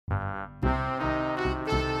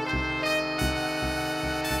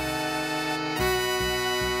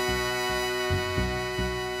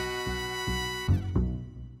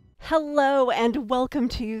Hello, and welcome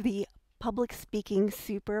to the Public Speaking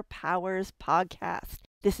Superpowers podcast.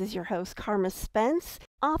 This is your host, Carma Spence,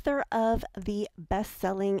 author of the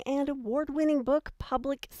best-selling and award-winning book,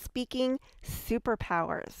 Public Speaking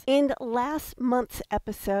Superpowers. In last month's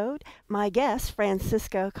episode, my guest,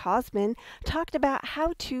 Francisco Cosman, talked about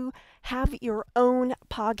how to have your own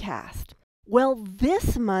podcast. Well,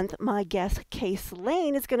 this month, my guest, Case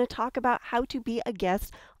Lane, is going to talk about how to be a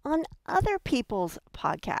guest on other people's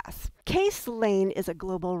podcasts. Case Lane is a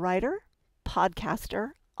global writer,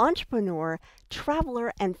 podcaster, entrepreneur,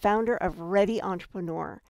 traveler, and founder of Ready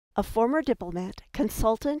Entrepreneur. A former diplomat,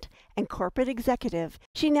 consultant, and corporate executive,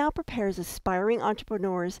 she now prepares aspiring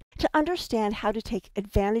entrepreneurs to understand how to take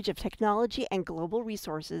advantage of technology and global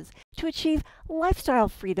resources to achieve lifestyle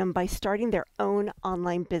freedom by starting their own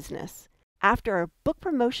online business. After a book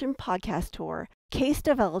promotion podcast tour, Case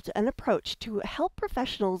developed an approach to help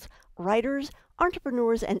professionals, writers,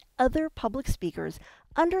 entrepreneurs, and other public speakers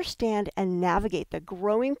understand and navigate the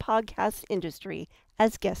growing podcast industry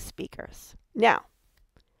as guest speakers. Now,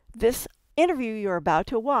 this interview you're about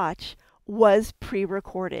to watch was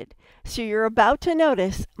pre-recorded, so you're about to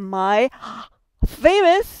notice my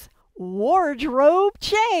famous wardrobe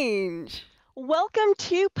change. Welcome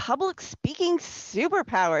to Public Speaking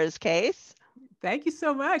Superpowers, Case. Thank you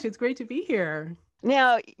so much. It's great to be here.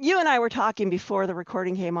 Now, you and I were talking before the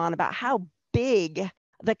recording came on about how big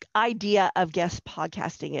the idea of guest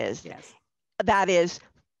podcasting is. Yes. That is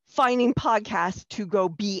finding podcasts to go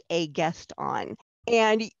be a guest on.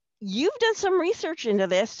 And you've done some research into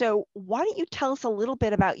this. So why don't you tell us a little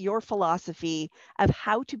bit about your philosophy of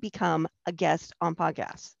how to become a guest on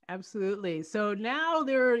podcasts? Absolutely. So now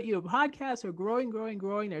podcasts are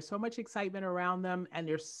growing. There's so much excitement around them, and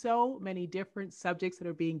there's so many different subjects that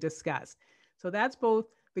are being discussed. So that's both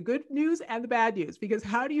the good news and the bad news, because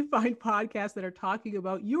how do you find podcasts that are talking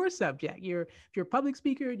about your subject? If you're a public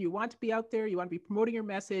speaker and you want to be out there, you want to be promoting your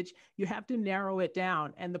message, you have to narrow it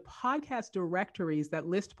down. And the podcast directories that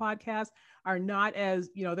list podcasts are not as,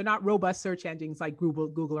 they're not robust search engines like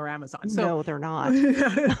Google or Amazon. So, no, they're not.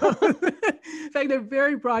 In fact, they're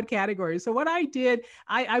very broad categories. So what I did,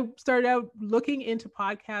 I started out looking into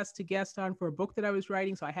podcasts to guest on for a book that I was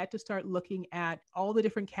writing. So I had to start looking at all the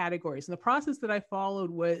different categories. And the process that I followed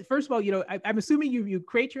was, first of all, I'm assuming you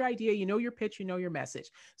create your idea, you know your pitch, you know your message.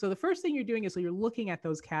 So the first thing you're doing is you're looking at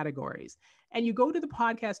those categories. And you go to the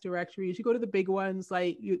podcast directories, you go to the big ones,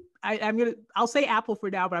 like I'll say Apple for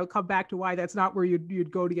now, but I'll come back to why that's not where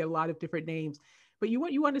you'd go to get a lot of different names. But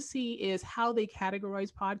what you want to see is how they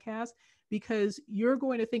categorize podcasts, because you're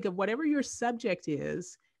going to think of whatever your subject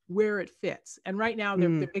is, where it fits. And right now,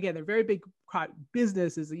 they're very big.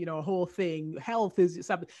 Business is, a whole thing. Health is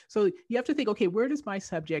something. So you have to think, okay, where does my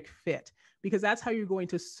subject fit? Because that's how you're going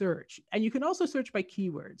to search. And you can also search by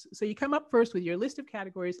keywords. So you come up first with your list of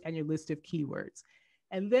categories and your list of keywords.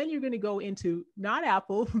 And then you're going to go into not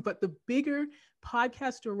Apple, but the bigger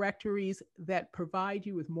podcast directories that provide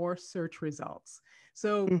you with more search results.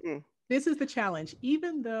 So This is the challenge.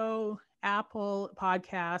 Even though Apple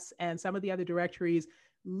Podcasts and some of the other directories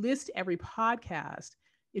list every podcast,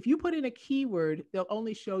 if you put in a keyword, they'll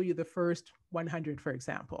only show you the first 100, for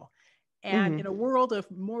example. And in a world of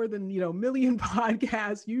more than, million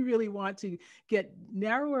podcasts, you really want to get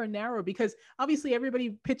narrower and narrower, because obviously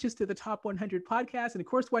everybody pitches to the top 100 podcasts. And of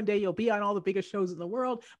course, one day you'll be on all the biggest shows in the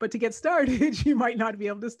world, but to get started, you might not be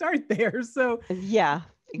able to start there. So yeah,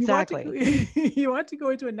 exactly. You want to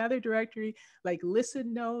go into another directory like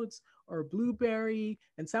Listen Notes or Blueberry,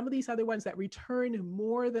 and some of these other ones that return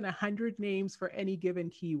more than 100 names for any given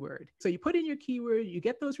keyword. So you put in your keyword, you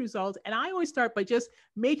get those results. And I always start by just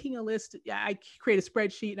making a list. I create a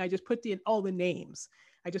spreadsheet and I just put in all the names.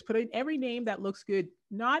 I just put in every name that looks good.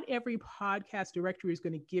 Not every podcast directory is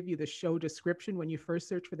going to give you the show description when you first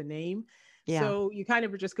search for the name. Yeah. So you kind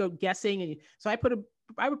of just go guessing. And so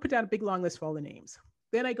I would put down a big long list of all the names.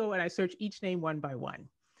 Then I go and I search each name one by one.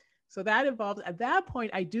 So that involves, at that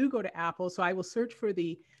point, I do go to Apple. So I will search for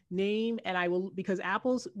the name, and because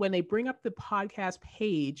Apple's, when they bring up the podcast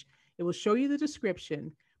page, it will show you the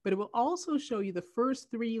description, but it will also show you the first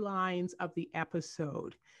 3 lines of the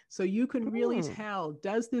episode. So you can really tell,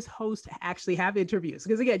 does this host actually have interviews?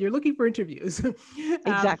 Because again, you're looking for interviews.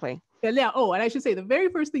 Exactly. And now, and I should say the very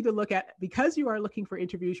first thing to look at, because you are looking for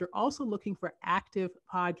interviews, you're also looking for active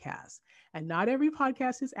podcasts. And not every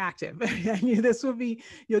podcast is active.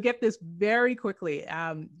 You'll get this very quickly.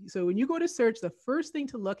 So when you go to search, the first thing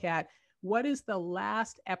to look at, what is the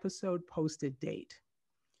last episode posted date?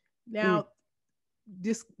 Now,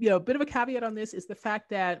 this, a bit of a caveat on this is the fact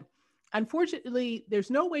that, unfortunately, there's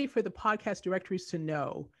no way for the podcast directories to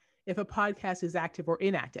know if a podcast is active or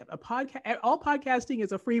inactive. All podcasting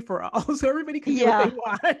is a free for all, so everybody can do what Yeah, they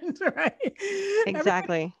want, right? Everybody can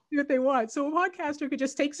exactly. do what they want. So a podcaster could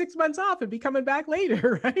just take 6 months off and be coming back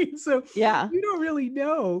later, right? So Yeah. you don't really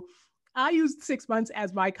know. I use 6 months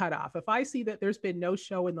as my cutoff. If I see that there's been no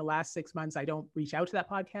show in the last 6 months, I don't reach out to that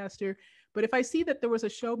podcaster. But if I see that there was a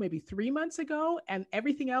show maybe 3 months ago and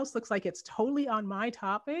everything else looks like it's totally on my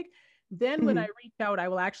topic, then when I Mhm. reach out, I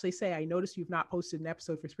will actually say, I noticed you've not posted an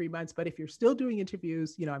episode for 3 months, but if you're still doing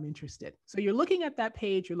interviews, I'm interested. So you're looking at that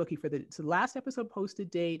page, you're looking for the last episode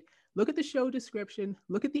posted date, look at the show description,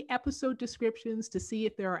 look at the episode descriptions to see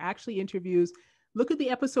if there are actually interviews. Look at the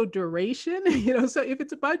episode duration, so if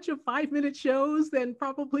it's a bunch of 5-minute shows, then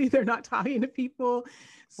probably they're not talking to people.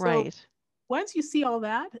 So Right. once you see all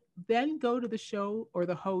that, then go to the show or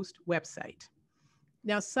the host website.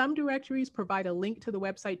 Now, some directories provide a link to the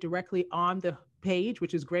website directly on the page,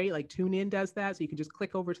 which is great. Like TuneIn does that. So you can just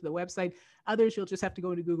click over to the website. Others, you'll just have to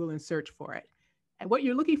go into Google and search for it. And what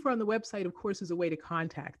you're looking for on the website, of course, is a way to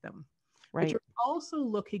contact them. But Right. you're also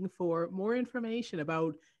looking for more information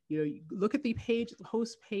about, you look at the page, the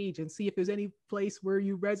host page, and see if there's any place where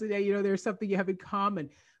you resonate, there's something you have in common.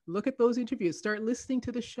 Look at those interviews, start listening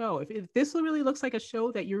to the show. If this really looks like a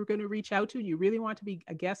show that you're going to reach out to and you really want to be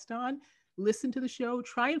a guest on, listen to the show,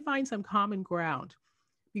 try and find some common ground.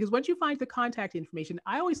 Because once you find the contact information,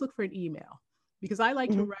 I always look for an email because I like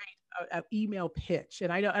to Mhm. write an email pitch.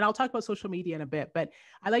 And I know, and I'll talk about social media in a bit, but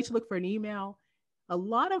I like to look for an email. A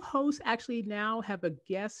lot of hosts actually now have a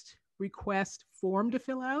guest request form to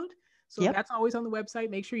fill out. So Yep. that's always on the website.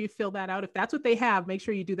 Make sure you fill that out. If that's what they have, make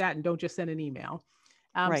sure you do that and don't just send an email.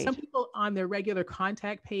 Some Right. people on their regular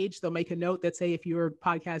contact page, they'll make a note that say, if you're a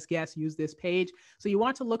podcast guest, use this page. So you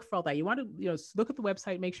want to look for all that. You want to, look at the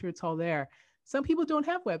website, make sure it's all there. Some people don't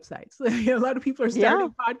have websites. A lot of people are Yeah.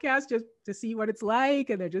 starting podcasts just to see what it's like,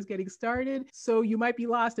 and they're just getting started. So you might be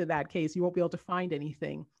lost in that case. You won't be able to find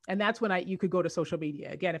anything. And that's when you could go to social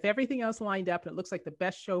media. Again, if everything else lined up and it looks like the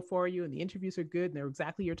best show for you and the interviews are good and they're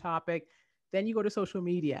exactly your topic, then you go to social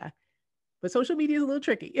media. But social media is a little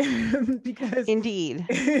tricky because Indeed.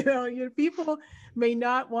 people may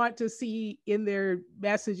not want to see in their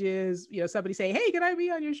messages, somebody say, "Hey, can I be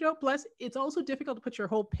on your show?" Plus, it's also difficult to put your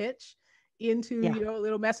whole pitch into, Yeah. a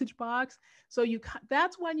little message box. So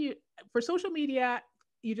that's when for social media,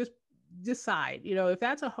 you just decide, if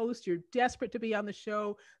that's a host, you're desperate to be on the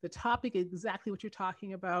show, the topic is exactly what you're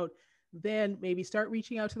talking about, then maybe start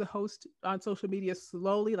reaching out to the host on social media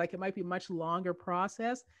slowly. Like, it might be a much longer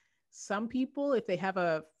process. Some people, if they have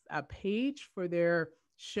a page for their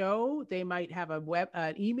show, they might have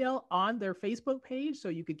an email on their Facebook page, so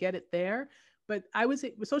you could get it there. But I would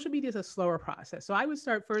say social media is a slower process. So I would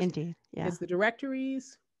start first Indeed. Yeah. is the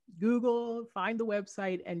directories, Google, find the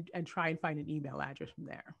website, and try and find an email address from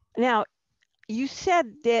there. Now, you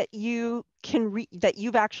said that that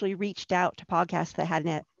you've actually reached out to podcasts that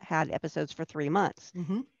hadn't had episodes for 3 months.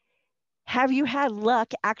 Mm-hmm. Have you had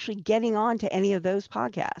luck actually getting on to any of those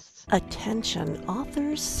podcasts? Attention,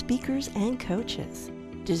 authors, speakers, and coaches.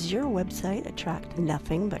 Does your website attract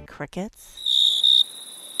nothing but crickets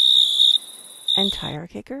and tire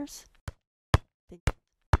kickers?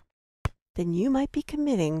 Then you might be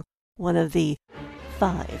committing one of the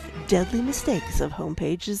 5 deadly mistakes of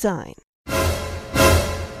homepage design.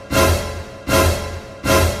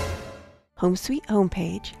 Home Sweet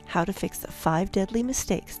Homepage, How to Fix the 5 Deadly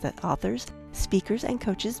Mistakes that authors, speakers, and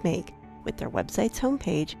coaches make with their website's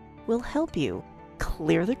homepage will help you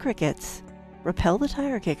clear the crickets, repel the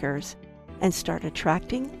tire kickers, and start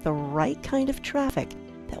attracting the right kind of traffic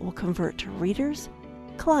that will convert to readers,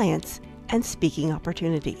 clients, and speaking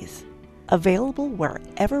opportunities. Available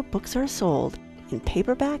wherever books are sold in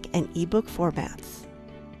paperback and ebook formats.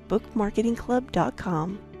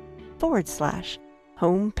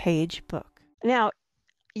 bookmarketingclub.com/homepage book. Now,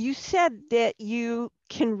 you said that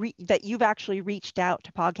that you've actually reached out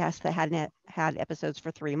to podcasts that hadn't had episodes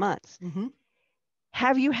for 3 months. Mm-hmm.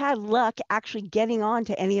 Have you had luck actually getting on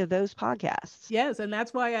to any of those podcasts? Yes, and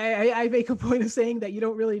that's why I make a point of saying that you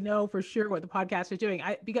don't really know for sure what the podcast is doing.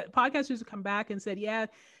 Because podcasters have come back and said, "Yeah,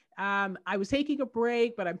 I was taking a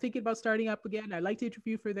break, but I'm thinking about starting up again. I'd like to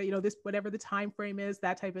interview for this whatever the time frame is,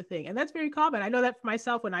 that type of thing." And that's very common. I know that for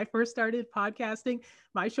myself when I first started podcasting,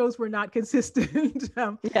 my shows were not consistent.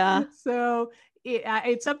 Yeah. So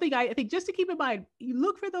it's something I think just to keep in mind. You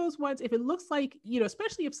look for those ones if it looks like,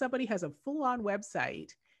 especially if somebody has a full-on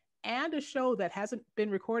website and a show that hasn't been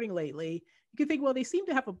recording lately, you can think, well, they seem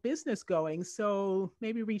to have a business going, so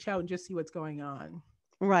maybe reach out and just see what's going on.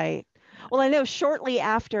 Right. Well, I know shortly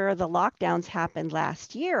after the lockdowns happened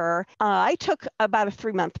last year, I took about a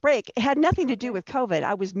 3-month break. It had nothing to do Okay. with COVID.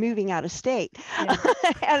 I was moving out of state. Yeah.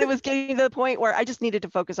 And it was getting to the point where I just needed to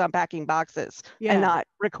focus on packing boxes and Yeah. not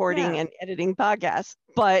recording Yeah. and editing podcasts.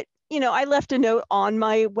 But, I left a note on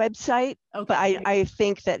my website, but Okay. I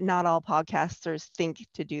think that not all podcasters think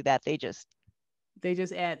to do that. They just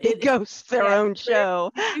add They it's ghost their yeah, own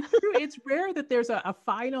show. it's true. It's rare that there's a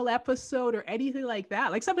final episode or anything like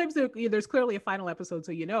that. Like sometimes there's clearly a final episode,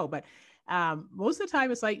 so but most of the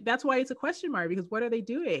time it's like that's why it's a question mark because what are they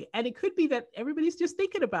doing? And it could be that everybody's just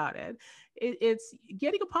thinking about it. It's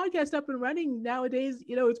getting a podcast up and running nowadays.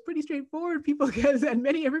 It's pretty straightforward. People because and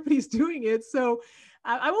many everybody's doing it. So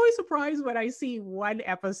I'm always surprised when I see one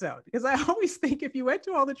episode because I always think if you went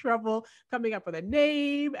to all the trouble coming up with a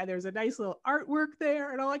name and there's a nice little artwork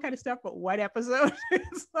there and all that kind of stuff, but one episode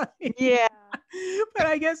is like, Yeah. but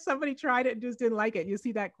I guess somebody tried it and just didn't like it. You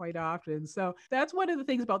see that quite often. So that's one of the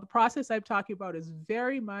things about the process I'm talking about is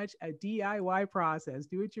very much a DIY process.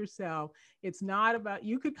 Do it yourself. It's not about,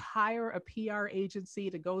 you could hire a PR agency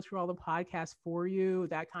to go through all the podcasts for you,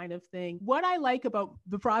 that kind of thing. What I like about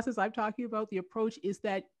the process I'm talking about, the approach is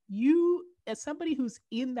that you, as somebody who's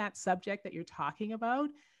in that subject that you're talking about,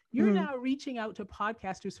 you're Mhm. now reaching out to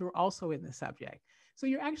podcasters who are also in the subject. So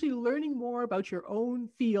you're actually learning more about your own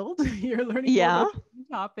field. You're learning more Yeah. about your own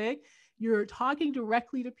topic. You're talking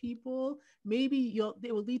directly to people. Maybe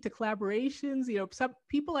it will lead to collaborations. Some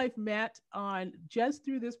people I've met on just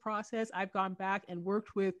through this process, I've gone back and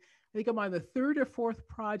worked with. I think I'm on the third or fourth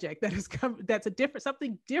project that has come. That's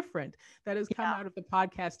something different that has come Yeah. out of the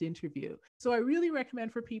podcast interview. So I really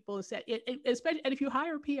recommend for people, especially, and if you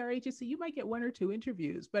hire a PR agency, you might get one or two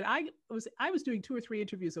interviews. But I was doing 2 or 3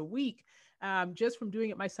 interviews a week, just from doing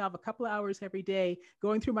it myself, a couple of hours every day,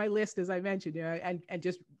 going through my list as I mentioned, and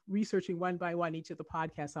just researching one by one each of the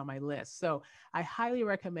podcasts on my list. So I highly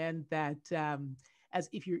recommend that. As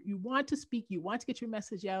if you want to speak, you want to get your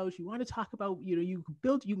message out, you want to talk about, you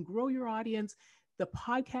can grow your audience. The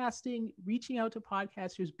podcasting, reaching out to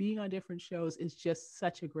podcasters, being on different shows is just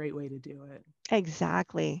such a great way to do it.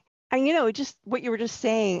 Exactly. And just what you were just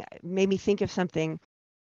saying made me think of something.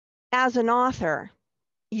 As an author,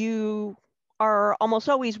 you are almost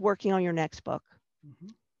always working on your next book Mm-hmm.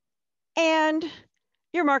 and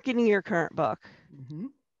you're marketing your current book. Mm-hmm.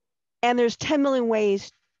 And there's 10 million ways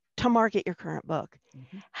to market your current book.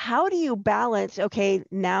 Mm-hmm. How do you balance, okay,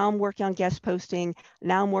 now I'm working on guest posting,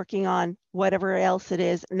 now I'm working on whatever else it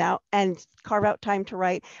is now and carve out time to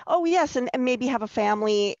write. Oh yes, and maybe have a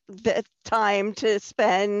family time to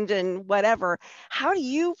spend and whatever. How do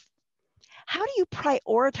you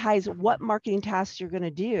prioritize what marketing tasks you're going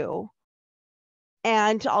to do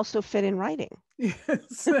and to also fit in writing?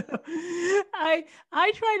 So I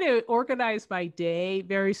try to organize my day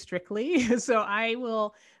very strictly. So I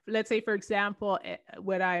will, let's say, for example,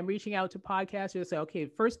 when I'm reaching out to podcasters, say, okay,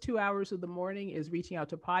 first 2 hours of the morning is reaching out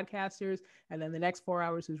to podcasters, and then the next 4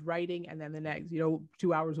 hours is writing, and then the next,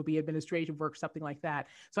 2 hours will be administrative work, something like that.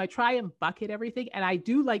 So I try and bucket everything, and I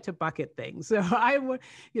do like to bucket things. So I would,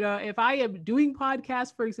 if I am doing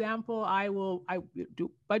podcasts, for example, I do a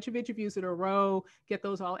bunch of interviews in a row, get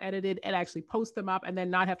those all edited, and actually post them up, and then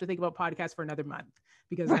not have to think about podcasts for another month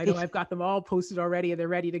because I know Right. I've got them all posted already and they're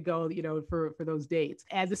ready to go, for those dates.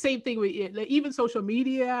 And the same thing with even social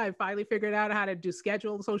media. I finally figured out how to do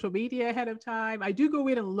schedule social media ahead of time. I do go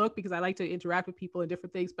in and look because I like to interact with people and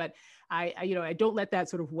different things, but I don't let that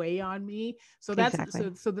sort of weigh on me. So that's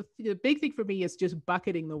Exactly. so the big thing for me is just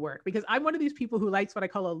bucketing the work because I'm one of these people who likes what I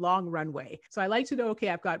call a long runway. So I like to know, okay,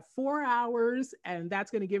 I've got 4 hours and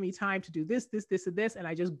that's going to give me time to do this, and this, and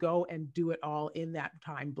I just go and do it all in that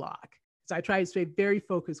time block. So I try to stay very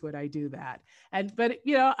focused when I do that. But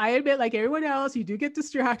I admit, like everyone else, you do get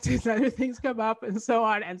distracted, other things come up and so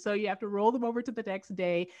on. And so you have to roll them over to the next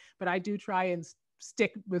day. But I do try and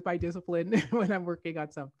stick with my discipline when I'm working on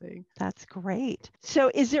something. That's great.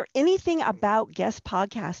 So is there anything about guest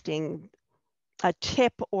podcasting, a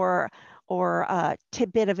tip or a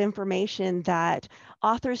tidbit of information that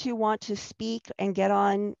authors who want to speak and get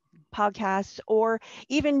on podcasts, or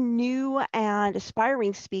even new and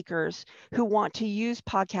aspiring speakers who want to use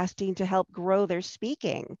podcasting to help grow their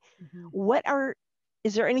speaking, Mm-hmm.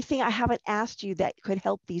 is there anything I haven't asked you that could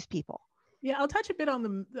help these people? Yeah, I'll touch a bit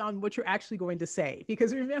on what you're actually going to say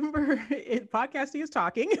because remember, podcasting is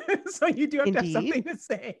talking, so you do have to have Indeed. something to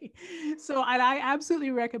say. So, and I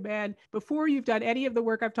absolutely recommend before you've done any of the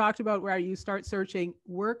work I've talked about, where you start searching,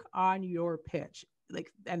 work on your pitch.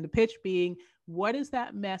 And the pitch being, What is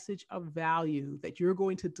that message of value that you're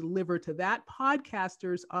going to deliver to that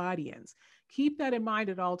podcaster's audience? Keep that in mind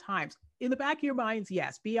at all times. In the back of your minds,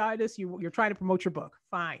 yes, be honest. You're trying to promote your book.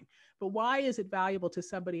 Fine. But why is it valuable to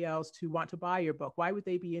somebody else to want to buy your book? Why would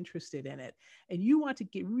they be interested in it? And you want to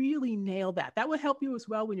really nail that. That will help you as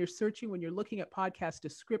well when you're searching, when you're looking at podcast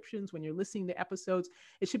descriptions, when you're listening to episodes.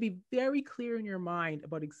 It should be very clear in your mind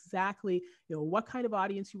about exactly, what kind of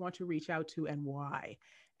audience you want to reach out to and why.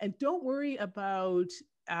 And don't worry about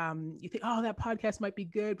you think, oh, that podcast might be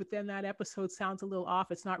good, but then that episode sounds a little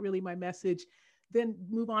off. It's not really my message. Then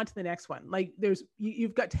move on to the next one. Like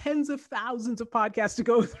you've got tens of thousands of podcasts to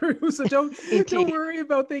go through. So don't worry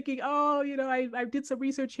about thinking, oh, I did some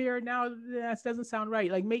research here. Now that doesn't sound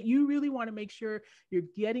right. Like you really want to make sure you're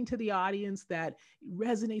getting to the audience that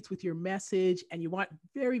resonates with your message. And you want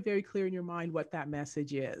very, very clear in your mind what that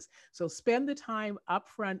message is. So spend the time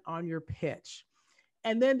upfront on your pitch.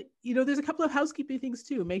 And then, there's a couple of housekeeping things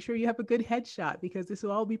too. Make sure you have a good headshot because this will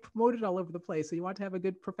all be promoted all over the place. So you want to have a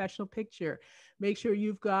good professional picture. Make sure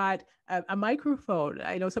you've got a microphone.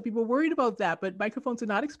 I know some people are worried about that, but microphones are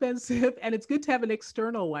not expensive, and it's good to have an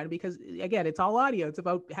external one because, again, it's all audio. It's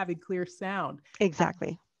about having clear sound.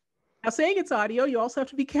 Exactly. Now, saying it's audio, you also have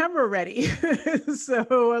to be camera ready.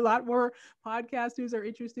 So a lot more podcasters are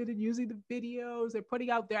interested in using the videos.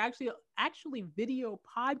 They're actually video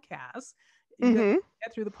podcasts. Mm-hmm.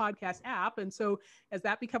 Get through the podcast app. And so as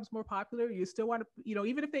that becomes more popular, you still want to,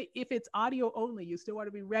 even if it's audio only, you still want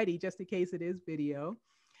to be ready just in case it is video.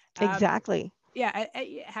 Exactly. Yeah.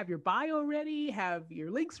 Have your bio ready, have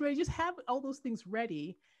your links ready, just have all those things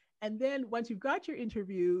ready. And then once you've got your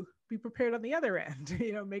interview, be prepared on the other end.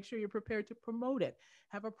 Make sure you're prepared to promote it.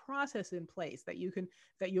 Have a process in place that you're going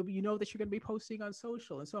to be posting on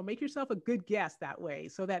social. And so make yourself a good guest that way,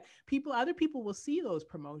 so that other people will see those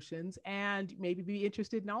promotions and maybe be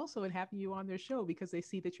interested in also in having you on their show because they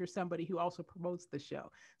see that you're somebody who also promotes the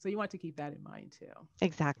show. So you want to keep that in mind too.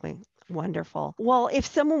 Exactly. Wonderful. Well, if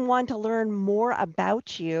someone wanted to learn more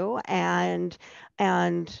about you and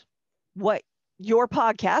what your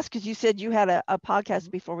podcast, because you said you had a podcast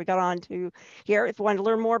before we got on to here. If you wanted to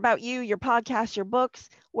learn more about you, your podcast, your books,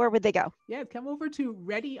 where would they go? Yeah, come over to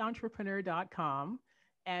readyentrepreneur.com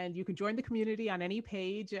and you can join the community on any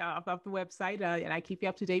page of the website. And I keep you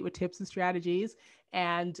up to date with tips and strategies.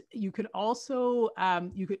 And you can also,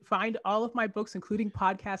 you could find all of my books, including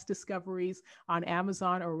podcast discoveries, on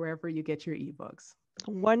Amazon or wherever you get your ebooks.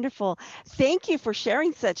 Wonderful. Thank you for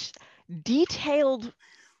sharing such detailed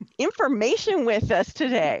information with us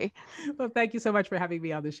today. Well, thank you so much for having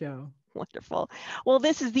me on the show. Wonderful. Well,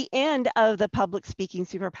 this is the end of the Public Speaking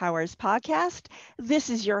Superpowers podcast. This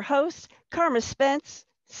is your host, Carma Spence,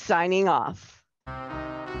 signing off.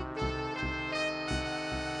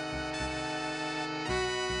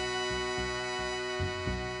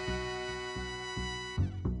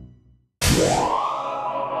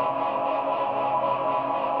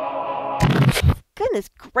 Goodness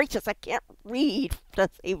gracious, I can't read to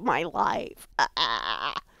save my life.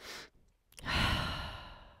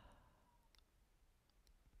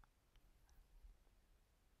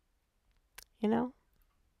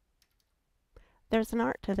 There's an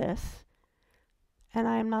art to this, and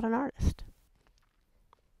I am not an artist.